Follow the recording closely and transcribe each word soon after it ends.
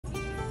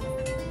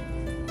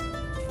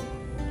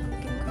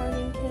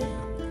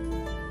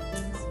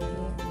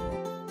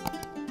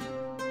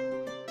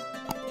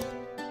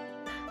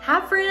Hi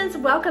friends,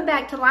 welcome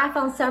back to Life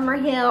on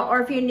Summerhill,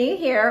 or if you're new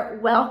here,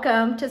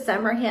 welcome to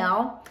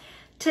Summerhill.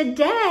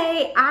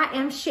 Today I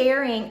am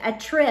sharing a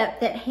trip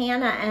that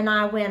Hannah and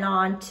I went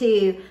on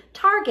to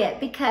Target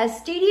because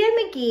Studio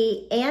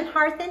McGee and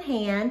Hearth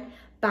Hand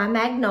by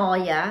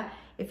Magnolia,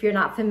 if you're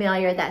not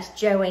familiar, that's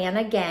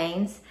Joanna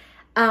Gaines,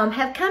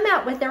 have come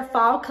out with their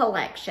fall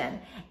collection.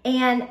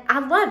 And I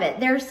love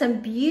it. There's some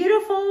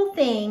beautiful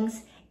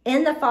things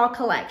in the fall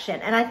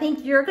collection, and I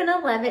think you're gonna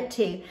love it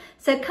too.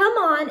 So come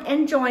on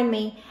and join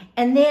me,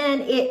 and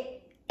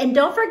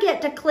don't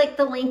forget to click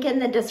the link in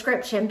the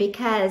description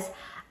because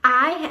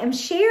I am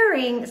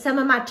sharing some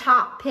of my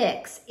top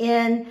picks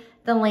in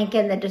the link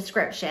in the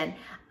description.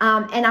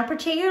 And I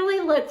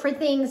particularly look for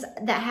things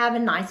that have a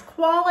nice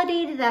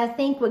quality that I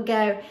think would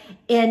go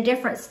in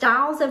different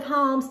styles of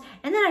homes,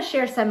 and then I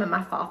share some of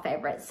my fall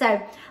favorites.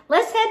 So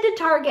let's head to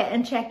Target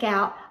and check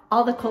out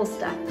all the cool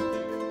stuff.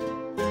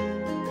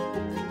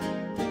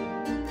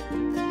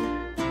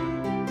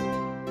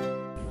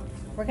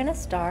 We're gonna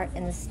start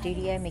in the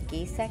Studio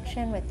McGee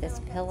section with this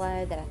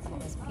pillow that I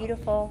thought was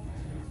beautiful.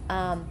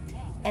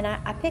 And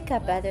I pick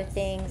up other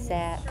things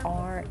that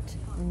aren't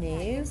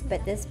new,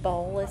 but this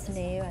bowl is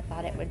new. I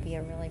thought it would be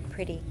a really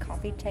pretty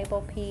coffee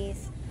table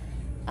piece.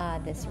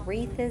 This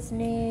wreath is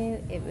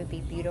new. It would be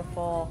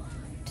beautiful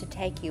to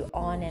take you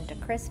on into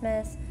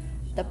Christmas.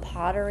 The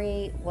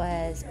pottery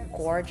was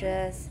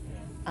gorgeous.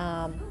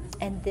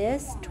 And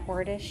this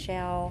tortoise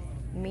shell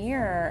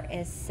mirror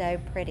is so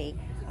pretty.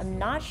 I'm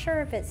not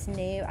sure if it's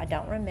new. I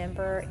don't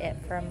remember it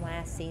from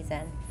last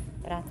season,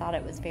 but I thought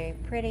it was very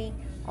pretty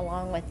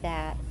along with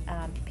that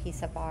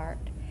piece of art.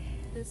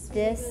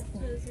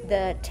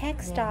 The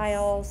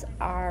textiles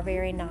are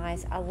very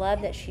nice. I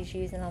love that she's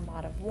using a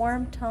lot of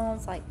warm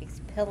tones like these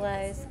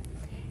pillows.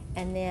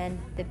 And then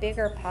the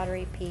bigger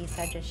pottery piece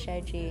I just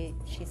showed you,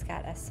 she's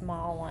got a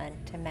small one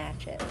to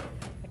match it,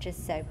 which is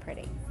so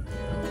pretty.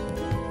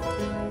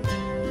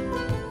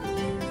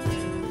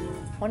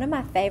 One of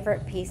my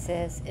favorite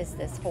pieces is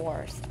this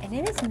horse, and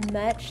it is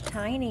much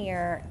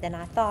tinier than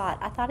I thought.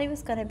 I thought he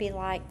was going to be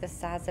like the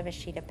size of a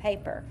sheet of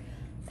paper,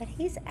 but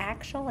he's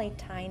actually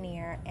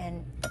tinier,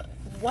 and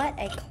what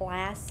a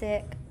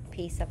classic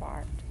piece of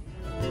art.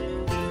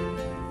 Here,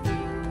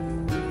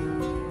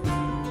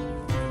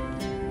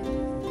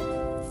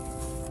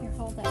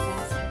 hold that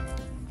basket.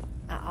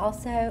 I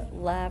also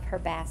love her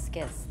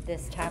baskets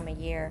this time of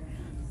year.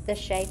 The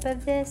shape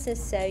of this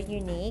is so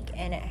unique,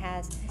 and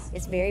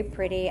it's very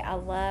pretty. I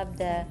love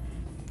the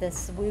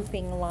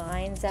swooping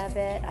lines of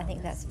it. I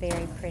think that's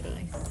very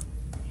pretty.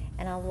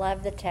 And I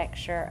love the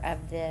texture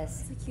of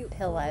this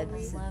pillow.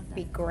 This would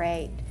be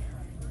great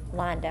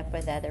lined up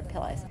with other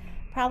pillows.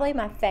 Probably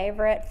my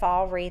favorite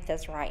fall wreath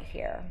is right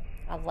here.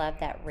 I love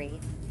that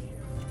wreath.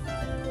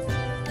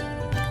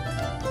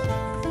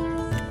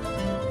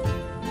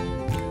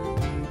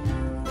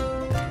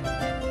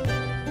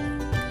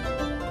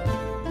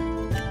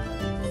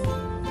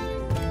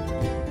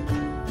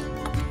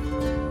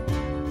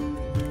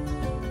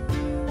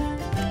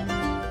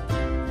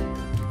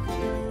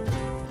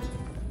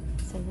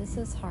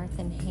 This is Hearth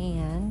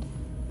Hand,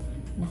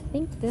 and I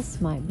think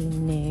this might be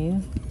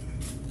new.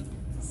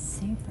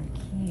 Super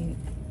cute.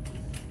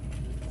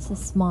 This is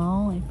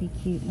small, it'd be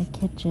cute in the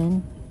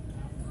kitchen.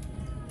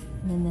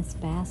 And then this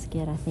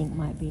basket I think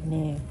might be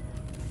new.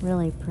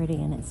 Really pretty,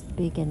 and it's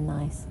big and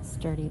nice,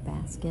 sturdy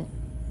basket.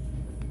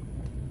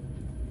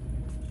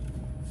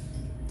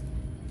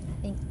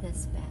 I think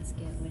this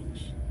basket,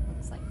 which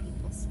looks like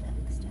people stuck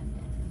stuff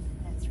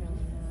in, that's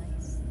really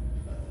nice.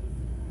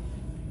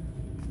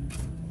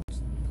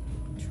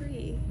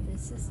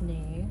 This is new.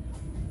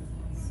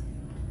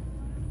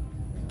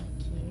 Really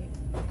cute.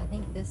 I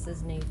think this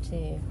is new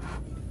too.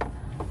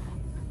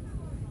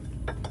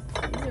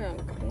 These are on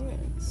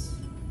clearance.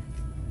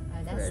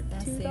 Oh,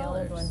 that's the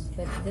old one,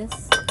 but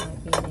this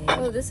might be new.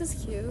 Oh, this is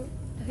cute.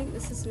 I think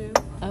this is new.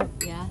 Oh,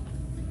 yeah.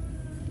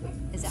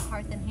 Is it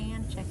Hearth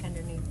Hand? Check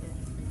underneath it.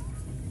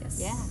 Yes.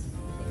 Yeah, I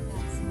think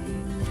that's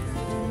new.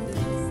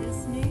 Is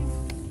this new?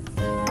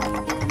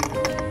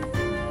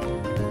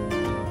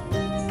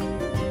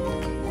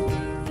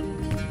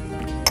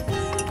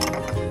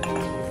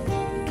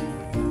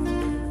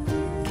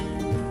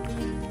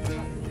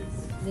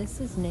 This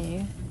is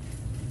new.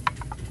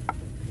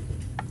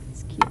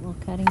 This cute little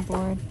cutting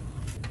board.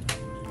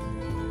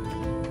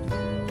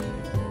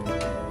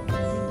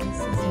 This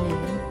is new.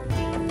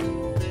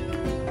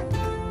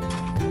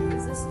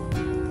 Is this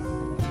new?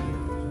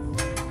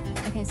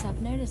 Okay, so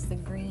I've noticed the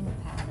green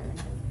pattern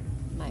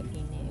might be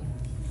new.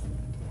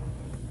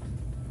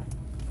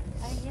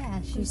 Oh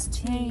yeah, she's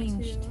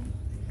changed.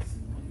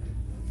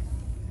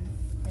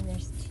 And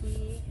there's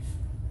tea.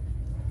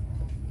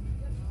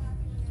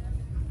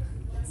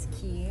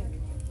 Cute.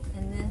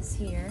 And this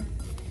here.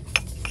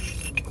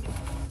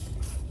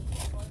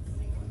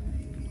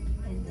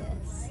 And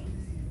this.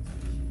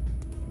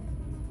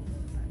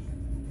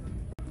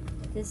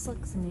 This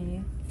looks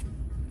new.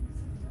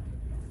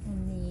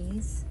 And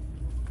these.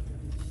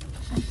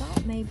 I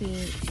thought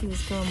maybe she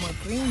was going more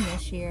green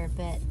this year,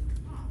 but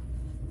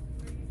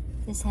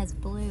this has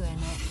blue in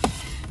it.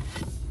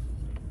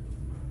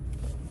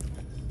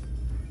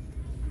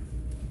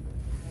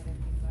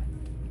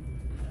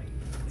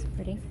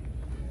 pretty.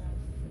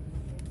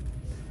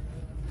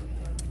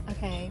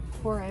 Okay,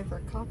 pour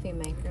over coffee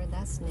maker.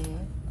 That's new.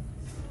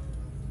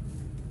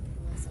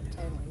 Unless I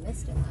totally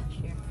missed it last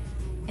year.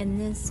 And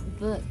this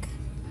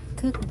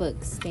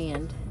cookbook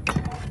stand.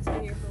 It's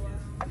been here for a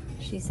while.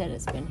 She said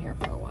it's been here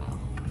for a while.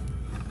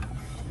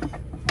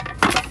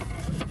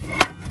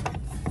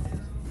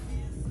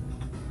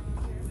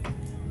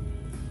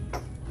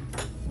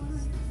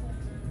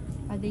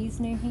 Are these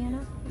new,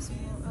 Hannah? Yeah.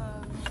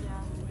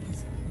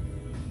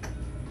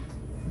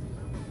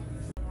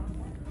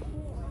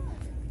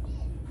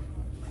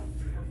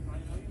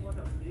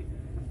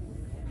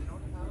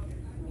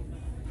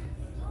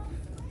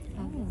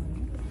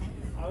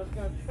 I was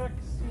going to check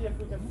to see if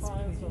we can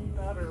find some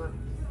better.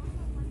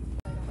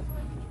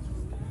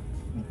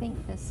 I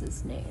think this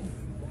is new.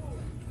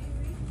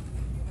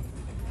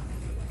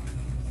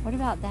 What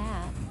about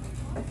that?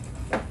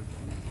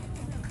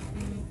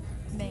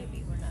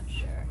 Maybe, we're not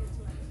sure.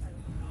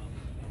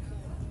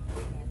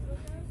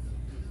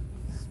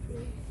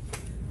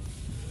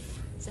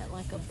 Is that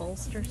like a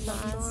bolster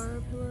size?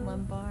 Lumbar pillow?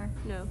 Lumbar?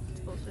 No,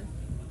 it's bolster.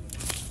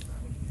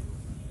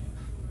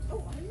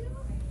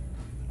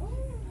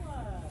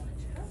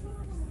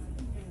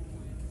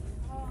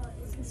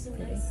 This is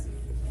pretty.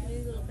 New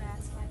little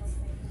basket.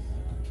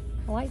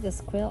 I like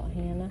this quilt,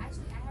 Hannah. It's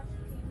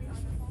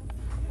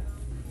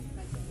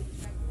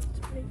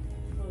pretty.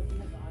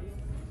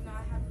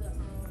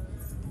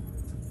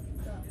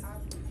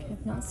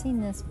 I've not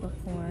seen this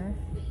before.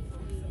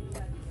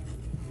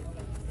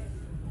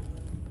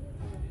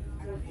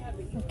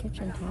 The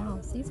kitchen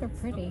towels. These are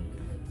pretty.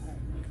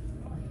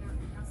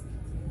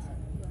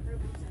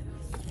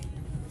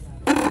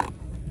 I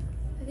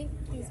think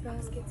these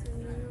baskets are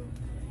new.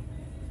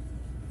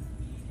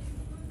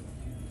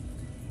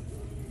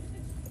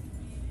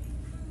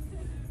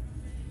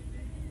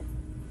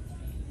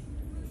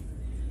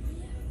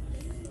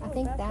 I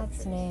think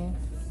that's new.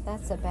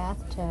 That's a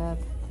bathtub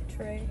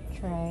Tray.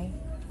 tray.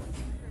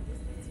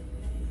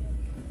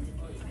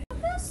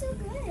 Feels so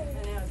good. I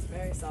know, it's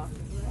very soft.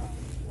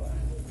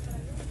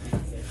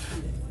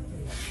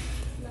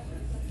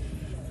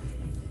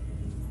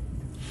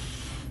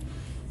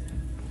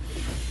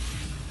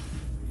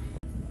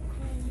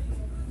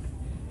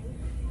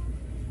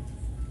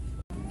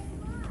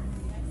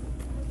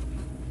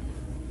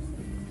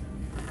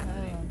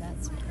 Oh,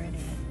 that's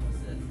pretty.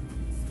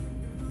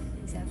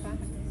 Is that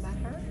by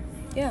her?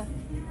 Yeah.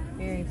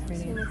 Very It's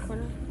pretty. in the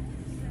corner.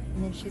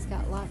 And then she's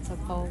got lots of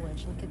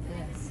foliage. Look at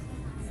this.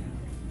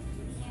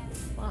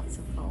 Lots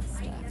of fall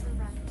stuff.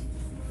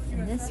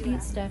 And this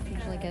neat stuff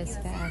usually goes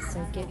fast,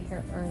 so get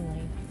here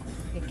early.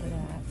 Pick it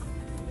up.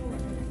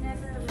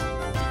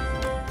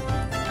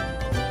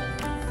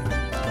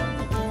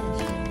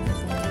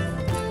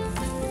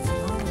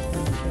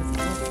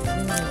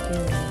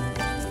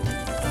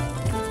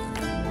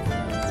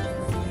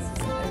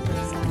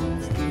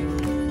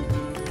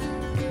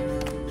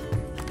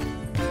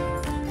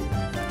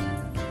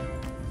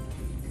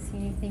 See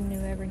anything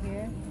new over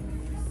here?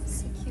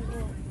 It's a cute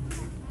little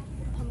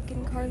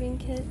pumpkin carving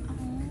kit.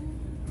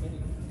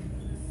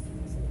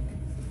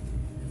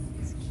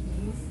 It's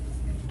cute.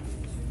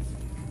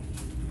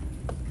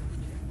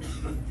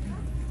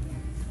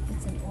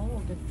 It's an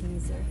oil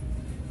diffuser.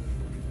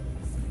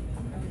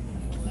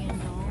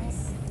 Candles.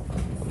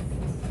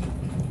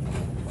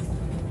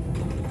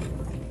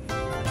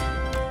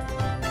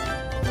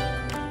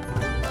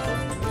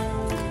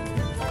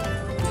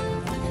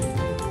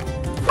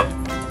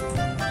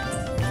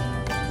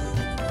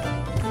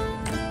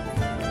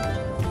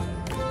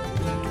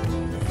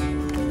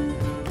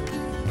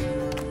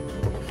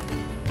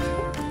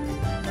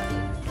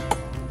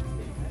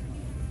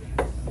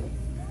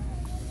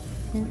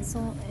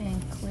 Pencil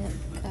and clip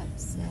cup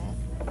set.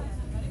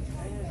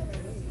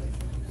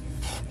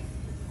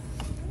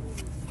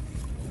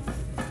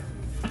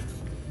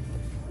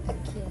 A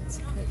kid's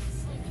cook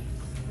set.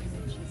 And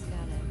then she's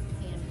got a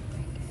hand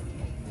crank.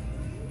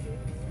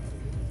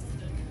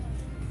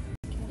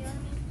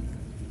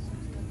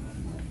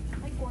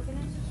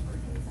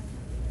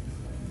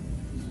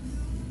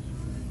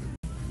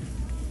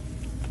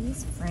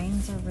 These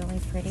frames are really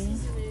pretty,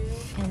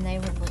 and they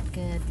would look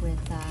good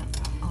with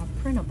all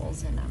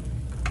printables in them.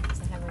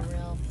 So they have a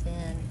real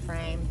thin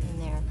frame,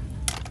 and they're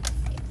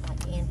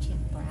like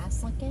antique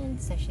brass looking.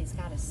 So she's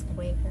got a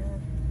square,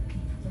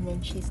 and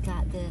then she's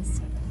got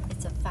this.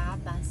 It's a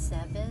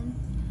 5x7,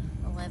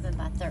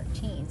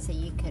 11x13. So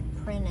you could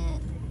print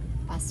it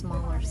a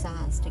smaller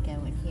size to go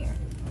in here.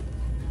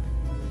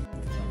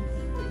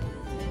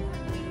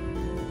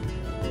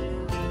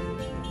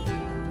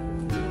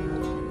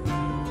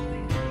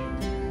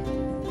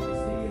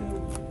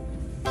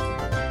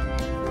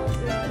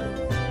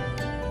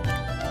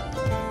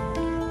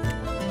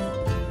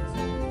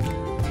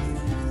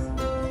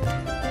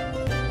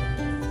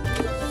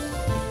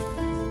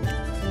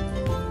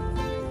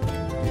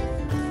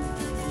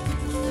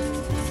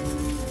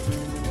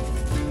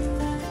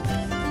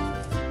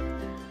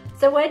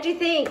 So what'd you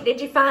think? Did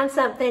you find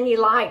something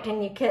you liked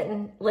and you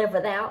couldn't live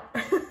without?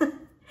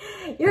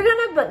 You're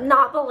gonna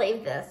not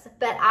believe this,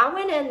 but I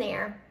went in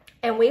there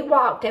and we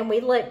walked and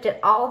we looked at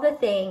all the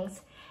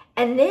things,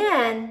 and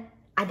then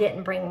I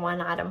didn't bring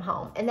one item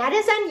home. And that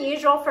is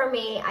unusual for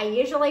me. I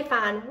usually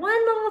find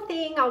one little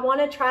thing I want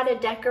to try to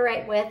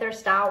decorate with or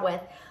style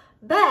with.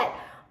 But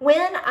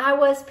when I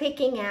was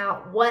picking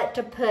out what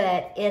to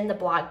put in the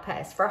blog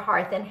post for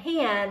Hearth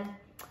Hand,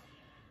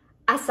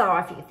 I saw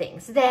a few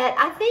things that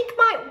I think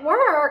might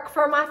work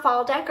for my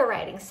fall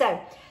decorating. So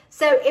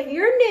if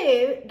you're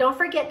new, don't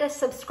forget to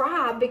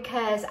subscribe,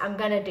 because I'm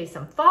going to do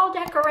some fall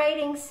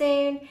decorating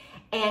soon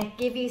and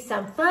give you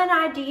some fun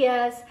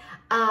ideas.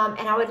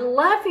 And I would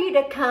love for you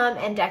to come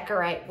and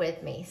decorate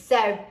with me.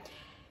 So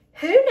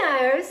who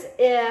knows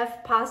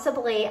if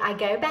possibly I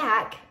go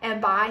back and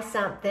buy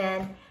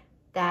something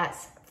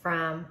that's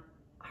from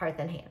Hearth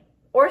Hand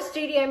or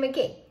Studio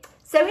McGee.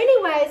 So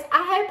anyways,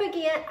 I hope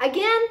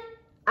again,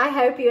 I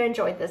hope you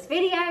enjoyed this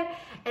video,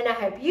 and I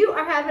hope you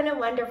are having a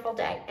wonderful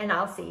day, and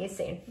I'll see you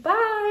soon.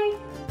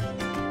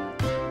 Bye.